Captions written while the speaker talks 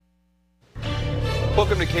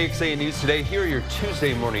Welcome to KXAN News Today. Here are your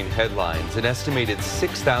Tuesday morning headlines. An estimated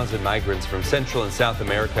 6,000 migrants from Central and South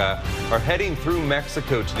America are heading through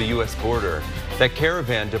Mexico to the U.S. border. That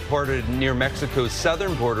caravan departed near Mexico's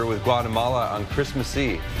southern border with Guatemala on Christmas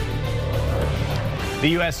Eve. The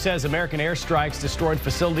U.S. says American airstrikes destroyed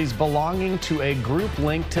facilities belonging to a group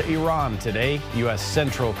linked to Iran today. U.S.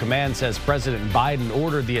 Central Command says President Biden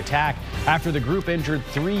ordered the attack after the group injured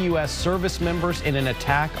 3 U.S. service members in an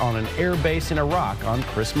attack on an air base in Iraq on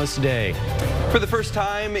Christmas Day. For the first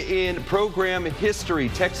time in program history,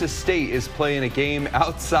 Texas State is playing a game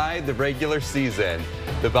outside the regular season.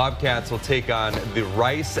 The Bobcats will take on the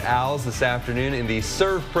Rice Owls this afternoon in the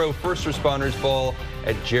Serve Pro First Responders Bowl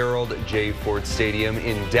at Gerald J. Ford Stadium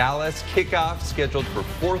in Dallas. Kickoff scheduled for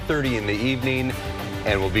 4:30 in the evening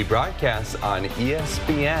and will be broadcast on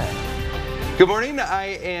ESPN. Good morning.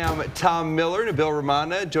 I am Tom Miller and Bill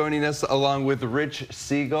Romana joining us along with Rich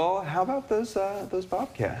Siegel. How about those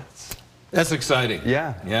Bobcats? That's exciting.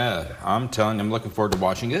 Yeah. Yeah. I'm telling you, I'm looking forward to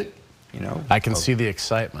watching it. You know, I can see the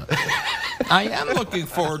excitement. I am looking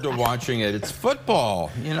forward to watching it. It's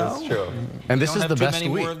football, you know. That's true. And this is the best too many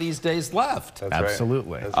week. more of these days left. That's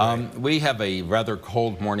Absolutely. Right. That's right. We have a rather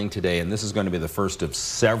cold morning today, and this is going to be the first of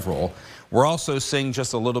several. We're also seeing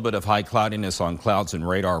just a little bit of high cloudiness on clouds and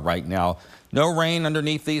radar right now. No rain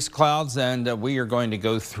underneath these clouds, and we are going to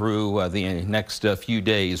go through the next few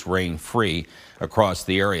days rain-free across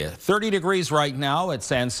the area. 30 degrees right now at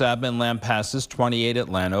San Saba and Lampasas, 28 at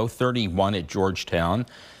Llano, 31 at Georgetown,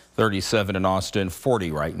 37 in Austin,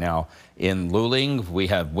 40 right now in Luling. We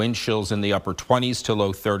have wind chills in the upper 20s to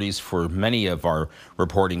low 30s for many of our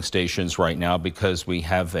reporting stations right now because we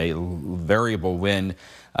have a variable wind.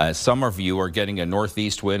 Some of you are getting a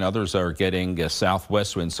northeast wind, others are getting a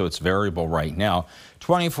southwest wind, so it's variable right now.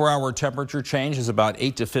 24-hour temperature change is about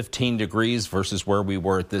 8 to 15 degrees versus where we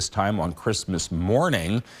were at this time on Christmas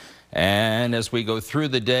morning. And as we go through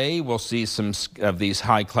the day, we'll see some of these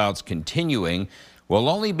high clouds continuing. We'll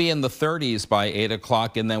only be in the 30s by 8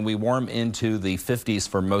 o'clock, and then we warm into the 50s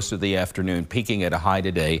for most of the afternoon, peaking at a high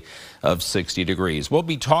today of 60 degrees. We'll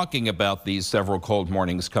be talking about these several cold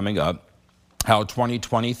mornings coming up, how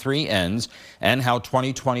 2023 ends, and how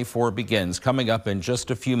 2024 begins, coming up in just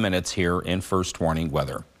a few minutes here in First Warning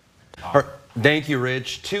Weather. Thank you,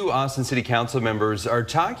 Rich. 2 Austin City Council members are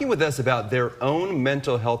talking with us about their own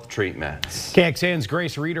mental health treatments. KXAN's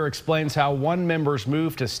Grace Reeder explains how one member's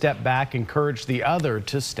move to step back encouraged the other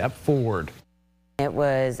to step forward. It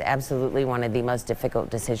was absolutely one of the most difficult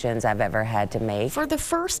decisions I've ever had to make. For the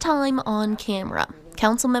first time on camera,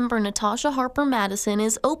 Councilmember Natasha Harper Madison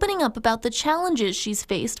is opening up about the challenges she's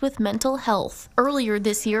faced with mental health. Earlier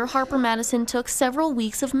this year, Harper Madison took several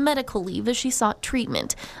weeks of medical leave as she sought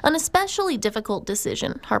treatment. An especially difficult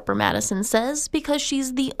decision, Harper Madison says, because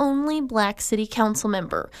she's the only Black City Council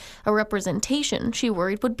member, a representation she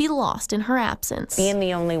worried would be lost in her absence. Being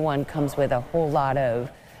the only one comes with a whole lot of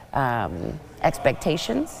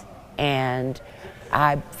expectations, and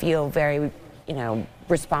I feel very,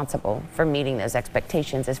 responsible for meeting those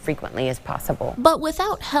expectations as frequently as possible. But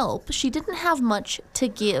without help, she didn't have much to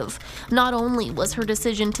give. Not only was her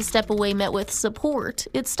decision to step away met with support,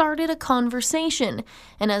 it started a conversation.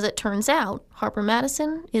 And as it turns out, Harper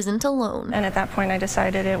Madison isn't alone. And at that point, I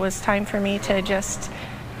decided it was time for me to just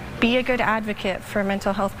be a good advocate for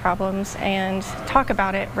mental health problems and talk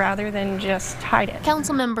about it rather than just hide it.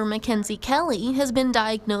 Councilmember Mackenzie Kelly has been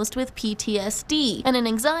diagnosed with PTSD and an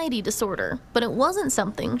anxiety disorder, but it wasn't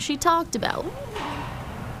something she talked about.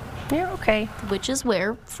 Yeah, okay. Which is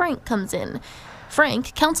where Frank comes in.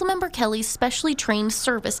 Frank, Councilmember Kelly's specially trained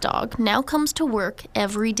service dog, now comes to work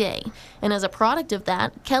every day. And as a product of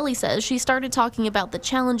that, Kelly says she started talking about the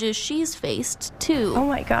challenges she's faced, too. Oh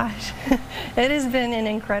my gosh. It has been an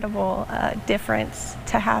incredible difference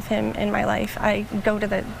to have him in my life. I go to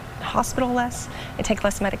the hospital less. I take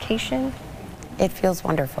less medication. It feels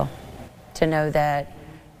wonderful to know that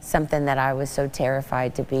something that I was so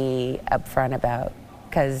terrified to be upfront about,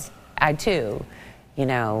 because I, too,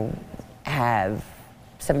 have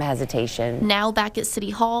some hesitation. Now back at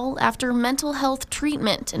City Hall, after mental health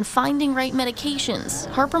treatment and finding right medications,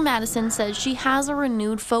 Harper Madison says she has a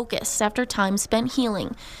renewed focus after time spent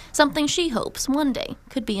healing, something she hopes one day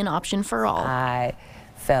could be an option for all. I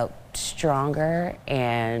felt stronger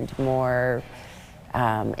and more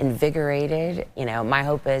invigorated. My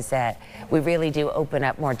hope is that we really do open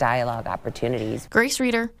up more dialogue opportunities. Grace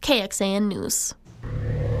Reeder, KXAN News.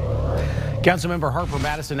 Councilmember Harper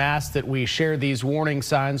Madison asked that we share these warning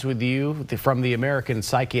signs with you from the American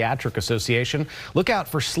Psychiatric Association. Look out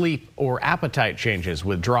for sleep or appetite changes,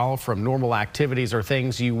 withdrawal from normal activities or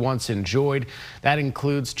things you once enjoyed. That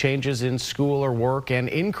includes changes in school or work and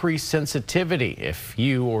increased sensitivity. If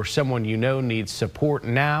you or someone you know needs support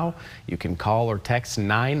now, you can call or text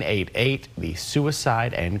 988, the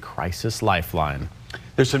Suicide and Crisis Lifeline.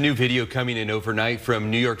 There's some new video coming in overnight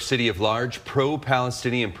from New York City of large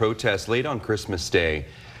pro-Palestinian protests late on Christmas Day.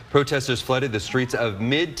 Protesters flooded the streets of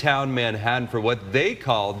Midtown Manhattan for what they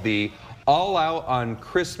called the All Out on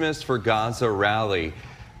Christmas for Gaza rally.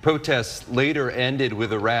 Protests later ended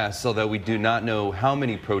with arrests, although we do not know how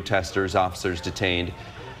many protesters officers detained.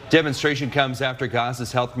 Demonstration comes after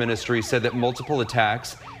Gaza's health ministry said that multiple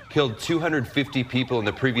attacks killed 250 people in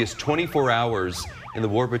the previous 24 hours in the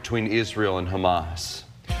war between Israel and Hamas.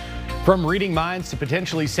 From reading minds to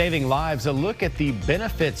potentially saving lives, a look at the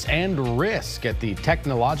benefits and risk at the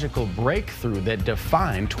technological breakthrough that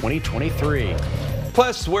defined 2023.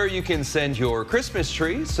 Plus, where you can send your Christmas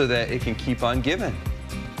tree so that it can keep on giving.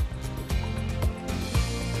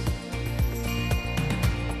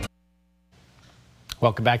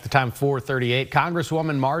 Welcome back to time 4:38.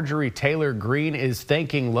 Congresswoman Marjorie Taylor Greene is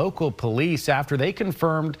thanking local police after they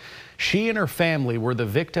confirmed she and her family were the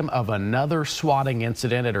victim of another swatting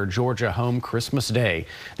incident at her Georgia home Christmas Day.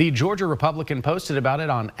 The Georgia Republican posted about it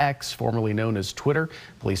on X, formerly known as Twitter.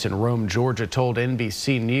 Police in Rome, Georgia told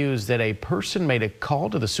NBC News that a person made a call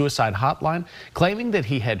to the suicide hotline claiming that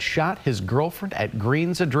he had shot his girlfriend at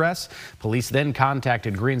Greene's address. Police then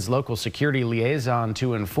contacted Greene's local security liaison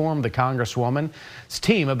to inform the Congresswoman's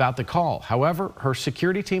team about the call. However, her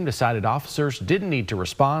security team decided officers didn't need to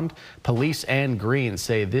respond. Police and Greene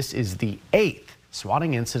say this is the 8th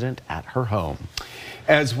swatting incident at her home.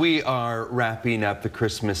 As we are wrapping up the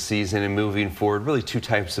Christmas season and moving forward, really two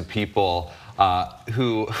types of people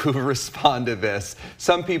who respond to this.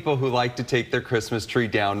 Some people who like to take their Christmas tree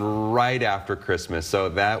down right after Christmas. So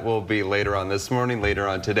that will be later on this morning, later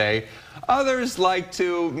on today. Others like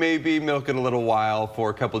to maybe milk it a little while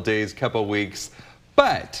for a couple days, couple weeks.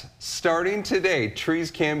 But starting today, trees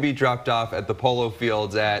can be dropped off at the polo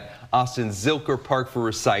fields at Austin's Zilker Park for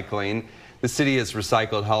recycling. The city has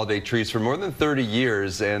recycled holiday trees for more than 30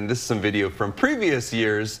 years, and this is some video from previous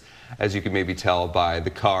years, as you can maybe tell by the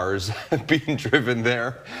cars being driven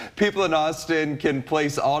there. People in Austin can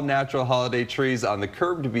place all natural holiday trees on the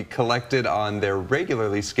curb to be collected on their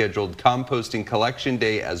regularly scheduled composting collection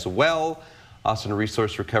day as well. Austin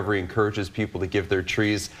Resource Recovery encourages people to give their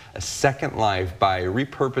trees a second life by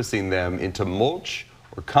repurposing them into mulch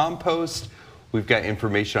or compost. We've got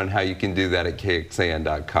information on how you can do that at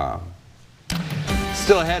KXAN.com.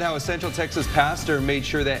 Still ahead, how a Central Texas pastor made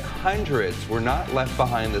sure that hundreds were not left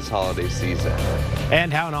behind this holiday season.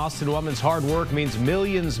 And how an Austin woman's hard work means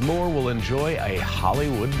millions more will enjoy a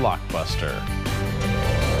Hollywood blockbuster.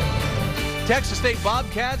 Texas State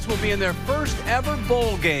Bobcats will be in their first ever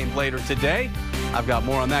bowl game later today. I've got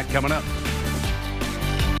more on that coming up.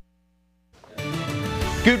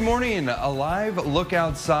 Good morning. A live look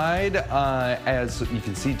outside as you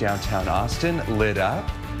can see downtown Austin lit up.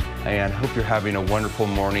 And hope you're having a wonderful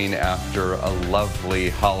morning after a lovely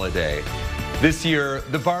holiday. This year,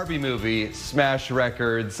 the Barbie movie smashed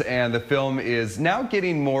records, and the film is now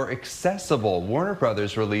getting more accessible. Warner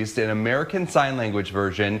Brothers released an American Sign Language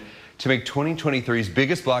version to make 2023's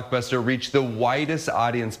biggest blockbuster reach the widest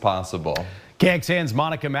audience possible. KXAN's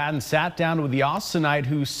Monica Madden sat down with the Austinite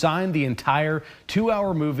who signed the entire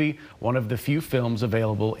 2-hour movie, one of the few films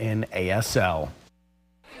available in ASL.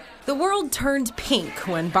 The world turned pink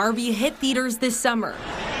when Barbie hit theaters this summer.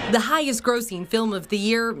 The highest grossing film of the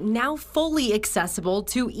year, now fully accessible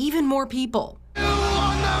to even more people.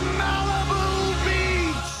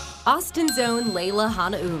 Austin's own Layla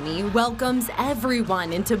Hanaumi welcomes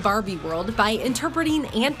everyone into Barbie World by interpreting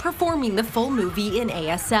and performing the full movie in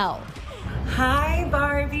ASL. Hi,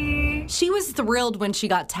 Barbie. She was thrilled when she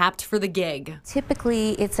got tapped for the gig.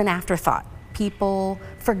 Typically, it's an afterthought. People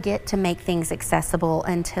forget to make things accessible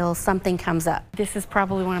until something comes up. This is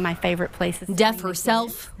probably one of my favorite places. Deaf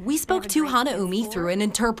herself, we spoke to Hanaumi through an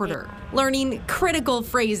interpreter, learning critical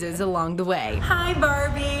phrases along the way. Hi,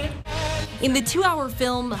 Barbie. In the 2-hour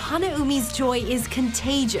film, Hanaumi's joy is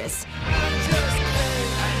contagious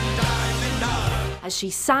as she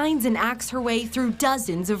signs and acts her way through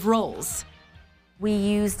dozens of roles. We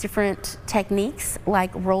use different techniques,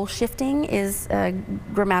 like role shifting is a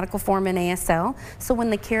grammatical form in ASL. So when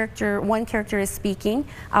one character is speaking,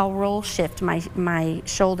 I'll role shift my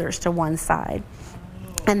shoulders to one side.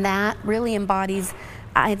 And that really embodies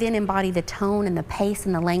I then embody the tone and the pace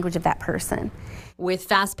and the language of that person. With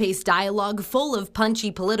fast-paced dialogue full of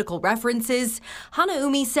punchy political references,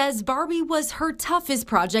 Hanaumi says Barbie was her toughest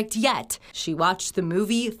project yet. She watched the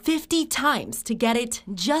movie 50 times to get it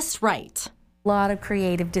just right. A lot of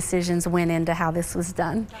creative decisions went into how this was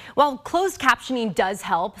done. While closed captioning does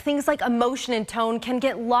help, things like emotion and tone can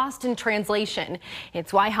get lost in translation.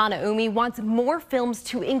 It's why Hanaumi wants more films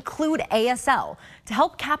to include ASL to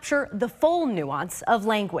help capture the full nuance of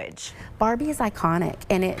language. Barbie is iconic,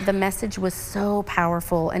 and the message was so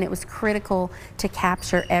powerful, and it was critical to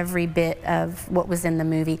capture every bit of what was in the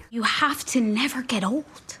movie. You have to never get old,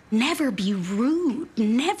 never be rude,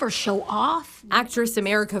 never show off. Actress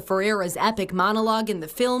America Ferrera's epic monologue in the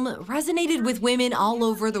film resonated with women all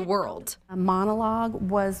over the world. A monologue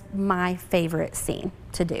was my favorite scene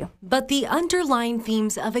to do. But the underlying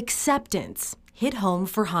themes of acceptance hit home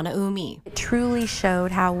for Hanaumi. It truly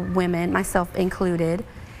showed how women, myself included,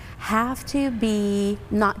 have to be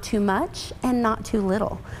not too much and not too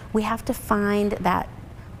little. We have to find that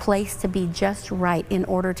place to be just right in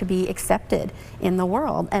order to be accepted in the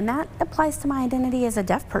world. And that applies to my identity as a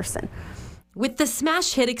deaf person. With the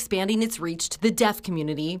smash hit expanding its reach to the deaf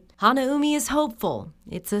community, Hanaumi is hopeful.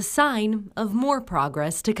 It's a sign of more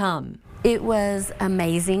progress to come. It was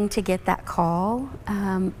amazing to get that call.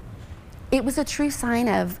 It was a true sign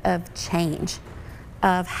of change,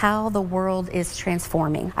 of how the world is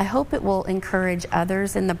transforming. I hope it will encourage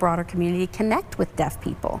others in the broader community to connect with deaf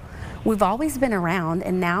people. We've always been around,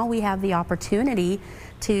 and now we have the opportunity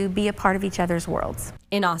to be a part of each other's worlds.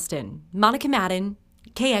 In Austin, Monica Madden,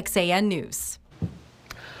 KXAN News.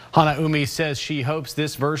 Hanaumi says she hopes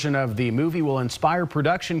this version of the movie will inspire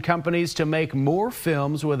production companies to make more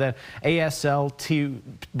films with an ASL.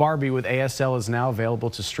 Barbie with ASL is now available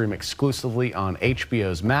to stream exclusively on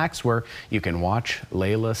HBO's Max, where you can watch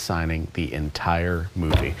Layla signing the entire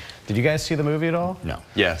movie. Did you guys see the movie at all? No.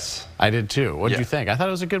 Yes. I did too. What did you think? I thought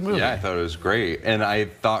it was a good movie. Yeah, I thought it was great. And I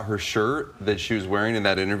thought her shirt that she was wearing in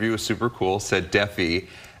that interview was super cool, said Deafy.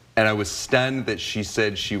 And I was stunned that she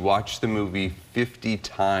said she watched the movie 50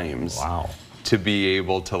 times. Wow. To be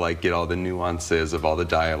able to like get all the nuances of all the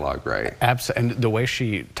dialogue right. Absolutely. And the way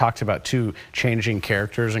she talked about too, changing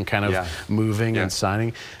characters and kind of moving and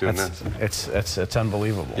signing. Doing it's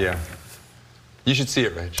unbelievable. Yeah. You should see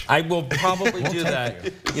it, Rich. I will probably do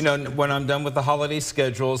that. You know, when I'm done with the holiday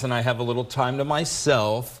schedules and I have a little time to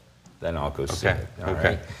myself, then I'll go see it. All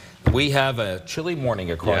right? We have a chilly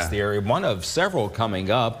morning across the area, one of several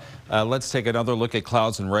coming up. Let's take another look at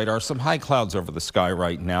clouds and radar. Some high clouds over the sky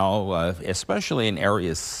right now, especially in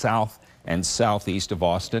areas south and southeast of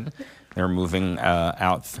Austin. They're moving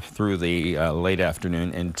out through the late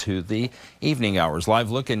afternoon into the evening hours.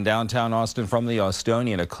 Live look in downtown Austin from the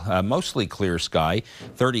Austonian, a mostly clear sky,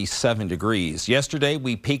 37 degrees. Yesterday,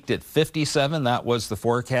 we peaked at 57. That was the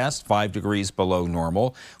forecast, 5 degrees below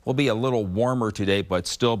normal. We'll be a little warmer today, but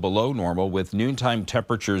still below normal, with noontime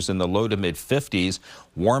temperatures in the low to mid 50s,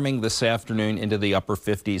 warming this afternoon into the upper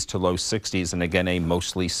 50s to low 60s, and again, a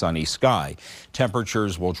mostly sunny sky.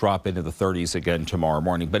 Temperatures will drop into the 30s again tomorrow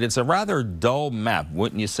morning, but it's a rather dull map,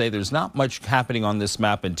 wouldn't you say? There's not much happening on this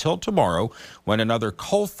map until tomorrow, when another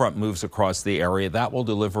cold front moves across the area. That will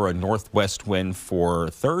deliver a northwest wind for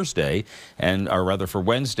Thursday, or rather for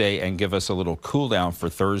Wednesday, and give us a little cool down for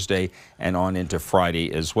Thursday and on into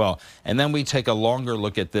Friday as well. And then we take a longer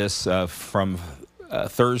look at this from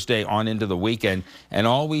Thursday on into the weekend, and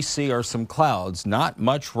all we see are some clouds, not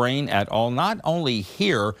much rain at all, not only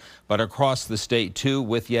here, but across the state too,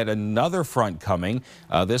 with yet another front coming.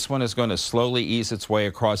 This one is going to slowly ease its way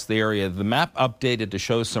across the area. The map updated to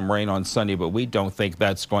show some rain on Sunday, but we don't think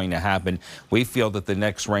that's going to happen. We feel that the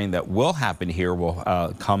next rain that will happen here will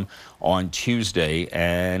come on Tuesday,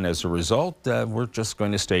 and as a result, we're just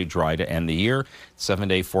going to stay dry to end the year.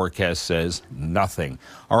 7-day forecast says nothing.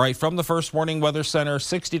 All right, from the First Warning Weather Center,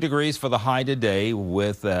 60 degrees for the high today,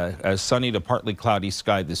 with a sunny to partly cloudy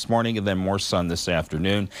sky this morning, and then more sun this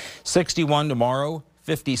afternoon. 61 tomorrow,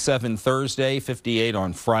 57 Thursday, 58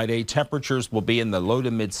 on Friday. Temperatures will be in the low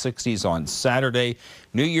to mid 60s on Saturday.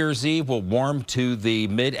 New Year's Eve will warm to the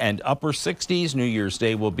mid and upper 60s. New Year's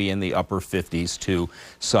Day will be in the upper 50s to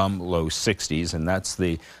some low 60s, and that's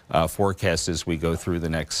the forecast as we go through the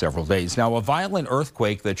next several days. Now, a violent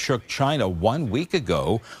earthquake that shook China 1 week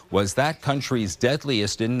ago was that country's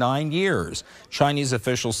deadliest in 9 years. Chinese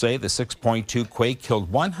officials say the 6.2 quake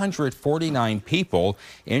killed 149 people,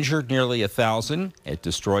 injured nearly 1,000. It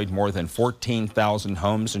destroyed more than 14,000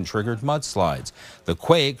 homes and triggered mudslides. The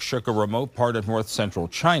quake shook a remote part of north central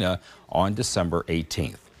China on December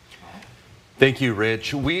 18th. Thank you,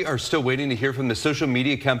 Rich. We are still waiting to hear from the social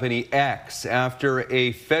media company X after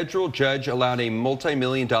a federal judge allowed a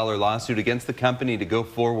multi-million-dollar lawsuit against the company to go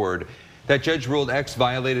forward. That judge ruled X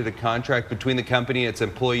violated a contract between the company and its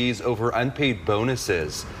employees over unpaid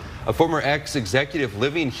bonuses. A former X executive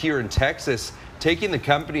living here in Texas taking the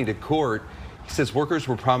company to court. He says workers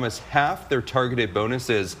were promised half their targeted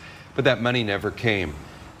bonuses, but that money never came.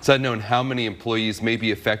 It's unknown how many employees may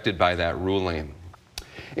be affected by that ruling.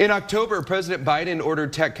 In October, President Biden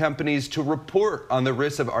ordered tech companies to report on the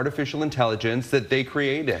risks of artificial intelligence that they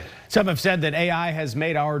created. Some have said that AI has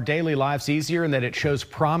made our daily lives easier and that it shows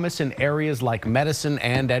promise in areas like medicine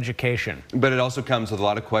and education. But it also comes with a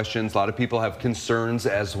lot of questions. A lot of people have concerns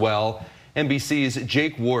as well. NBC's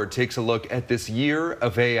Jake Ward takes a look at this year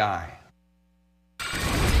of AI.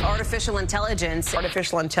 Artificial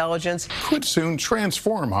intelligence could soon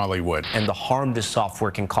transform Hollywood. And the harm this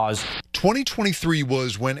software can cause. 2023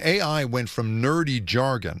 was when AI went from nerdy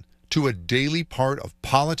jargon to a daily part of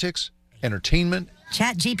politics, entertainment,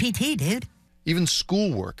 ChatGPT, dude. even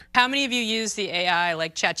schoolwork. How many of you use the AI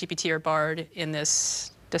like ChatGPT or Bard in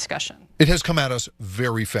this discussion? It has come at us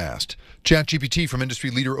very fast. ChatGPT from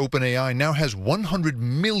industry leader OpenAI now has 100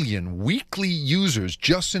 million weekly users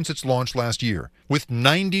just since its launch last year, with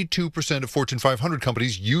 92% of Fortune 500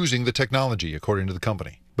 companies using the technology, according to the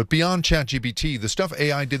company. But beyond ChatGPT, the stuff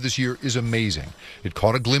AI did this year is amazing. It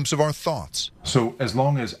caught a glimpse of our thoughts. So as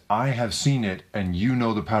long as I have seen it and you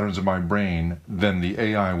know the patterns of my brain, then the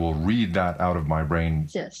AI will read that out of my brain.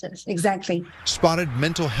 Yes, exactly. Spotted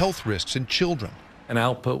mental health risks in children. An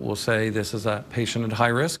output will say this is a patient at high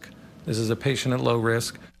risk, this is a patient at low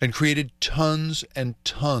risk. And created tons and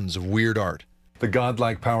tons of weird art. The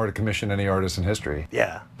godlike power to commission any artist in history.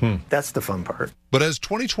 Yeah, that's the fun part. But as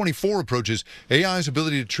 2024 approaches, AI's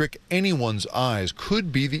ability to trick anyone's eyes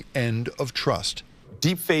could be the end of trust.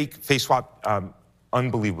 Deepfake, face swap,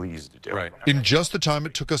 unbelievably easy to do. Right. In just the time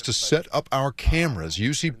it took us to set up our cameras,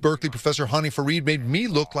 UC Berkeley professor Hani Farid made me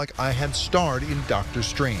look like I had starred in Doctor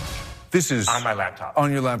Strange. This is on my laptop.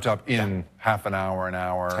 On your laptop in half an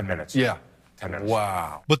hour. 10 minutes. Yeah. 10 minutes.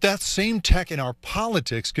 Wow. But that same tech in our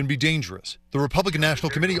politics can be dangerous. The Republican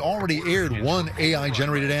National Committee already aired one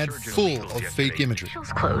AI-generated ad full of fake imagery.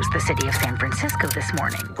 Closed the city of San Francisco this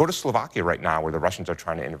morning. Go to Slovakia right now where the Russians are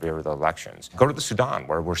trying to interfere with the elections. Go to the Sudan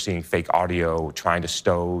where we're seeing fake audio trying to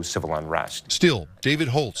stow civil unrest. Still, David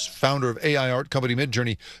Holtz, founder of AI art company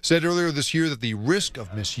Midjourney, said earlier this year that the risk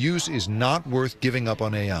of misuse is not worth giving up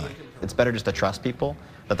on AI. It's better just to trust people,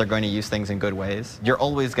 that they're going to use things in good ways. You're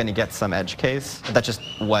always going to get some edge case. That's just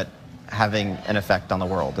what having an effect on the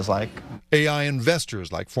world is like. AI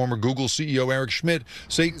investors like former Google CEO Eric Schmidt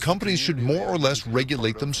say companies should more or less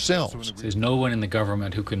regulate themselves. There's no one in the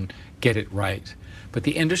government who can get it right, but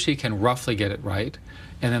the industry can roughly get it right,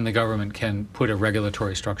 and then the government can put a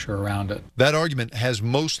regulatory structure around it. That argument has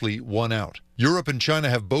mostly won out. Europe and China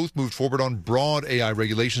have both moved forward on broad AI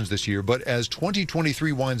regulations this year, but as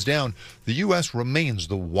 2023 winds down, the U.S. remains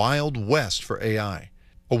the Wild West for AI.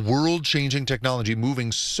 A world-changing technology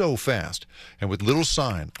moving so fast and with little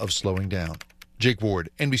sign of slowing down. Jake Ward,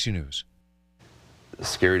 NBC News.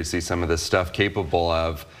 Scary to see some of this stuff capable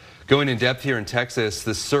of. Going in depth here in Texas,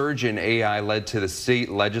 the surge in AI led to the state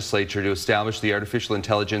legislature to establish the Artificial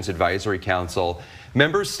Intelligence Advisory Council.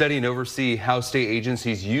 Members study and oversee how state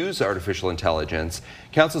agencies use artificial intelligence.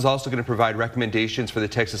 Council is also going to provide recommendations for the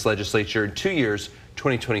Texas legislature in 2 years,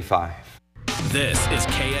 2025. This is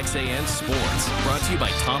KXAN Sports, brought to you by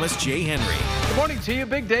Thomas J. Henry. Good morning to you.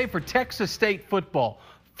 Big day for Texas State football.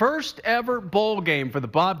 First ever bowl game for the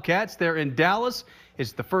Bobcats. They're in Dallas.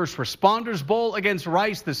 It's the First Responders Bowl against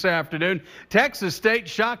Rice this afternoon. Texas State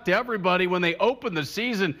shocked everybody when they opened the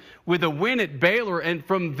season with a win at Baylor, and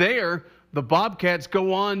from there, the Bobcats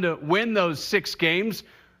go on to win those 6 games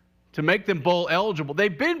to make them bowl eligible.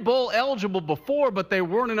 They've been bowl eligible before, but there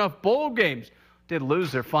weren't enough bowl games. Did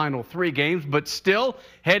lose their final 3 games, but still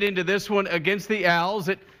head into this one against the Owls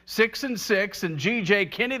at 6-6. And G.J.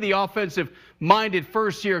 Kinney, the offensive-minded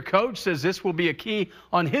first-year coach, says this will be a key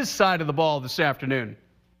on his side of the ball this afternoon.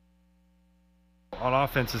 On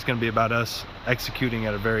offense, it's going to be about us executing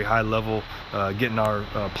at a very high level, getting our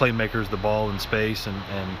playmakers the ball in space,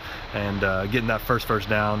 and getting that first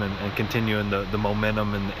down, and continuing the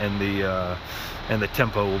momentum and the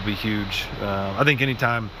tempo will be huge. I think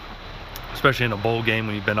anytime, especially in a bowl game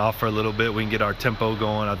when you've been off for a little bit, we can get our tempo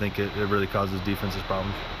going. I think it really causes defenses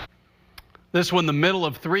problems. This one, the middle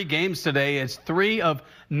of 3 games today, is 3 of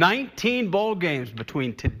 19 bowl games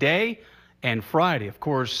between today and Friday. Of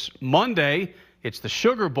course, Monday It's the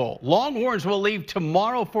Sugar Bowl. Longhorns will leave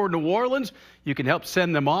tomorrow for New Orleans. You can help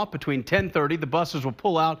send them off between 10:30. The buses will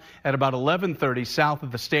pull out at about 11:30 south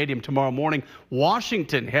of the stadium tomorrow morning.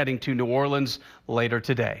 Washington heading to New Orleans later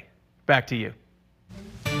today. Back to you.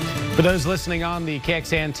 For those listening on the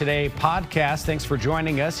KXAN Today podcast, thanks for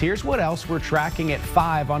joining us. Here's what else we're tracking at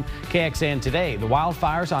 5 on KXAN Today. The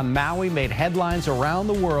wildfires on Maui made headlines around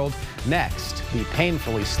the world. Next, the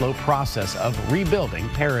painfully slow process of rebuilding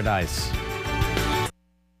paradise.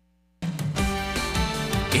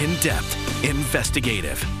 In-depth,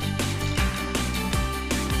 investigative.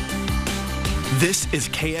 This is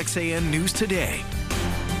KXAN News Today.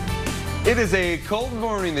 It is a cold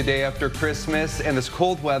morning the day after Christmas, and this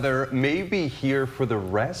cold weather may be here for the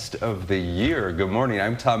rest of the year. Good morning.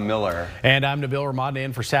 I'm Tom Miller. And I'm Nabil Ramad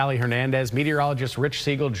in for Sally Hernandez. Meteorologist Rich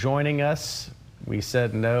Siegel joining us. We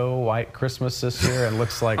said no white Christmas this year, and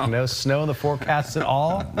looks like no snow in the forecast at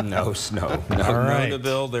all. No snow. No, all right. No,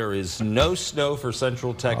 Nabil, there is no snow for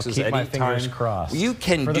Central Texas. I'll keep anytime. my fingers crossed. You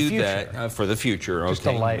can for do that for the future. Just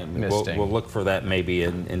okay. a light misting. We'll look for that maybe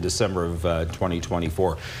in December of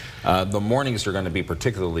 2024. The mornings are going to be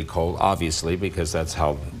particularly cold, obviously, because that's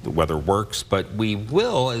how the weather works. But we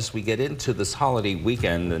will, as we get into this holiday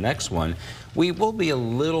weekend, the next one, we will be a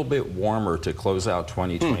little bit warmer to close out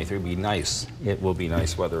 2023. It'll be nice. It will be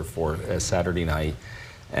nice weather for Saturday night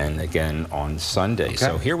and again on Sunday. Okay.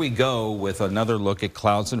 So here we go with another look at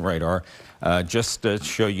clouds and radar. Just to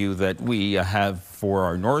show you that we have for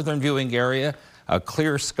our northern viewing area, a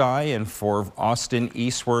clear sky, and for Austin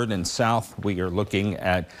eastward and south, we are looking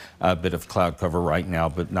at a bit of cloud cover right now,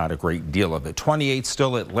 but not a great deal of it. 28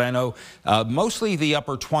 still at Leno, mostly the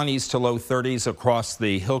upper 20s to low 30s across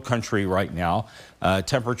the hill country right now.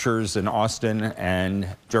 Temperatures in Austin and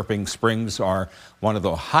Dripping Springs are one of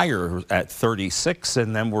the higher at 36,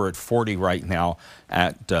 and then we're at 40 right now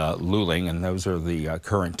at Luling, and those are the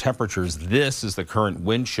current temperatures. This is the current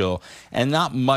wind chill, and not much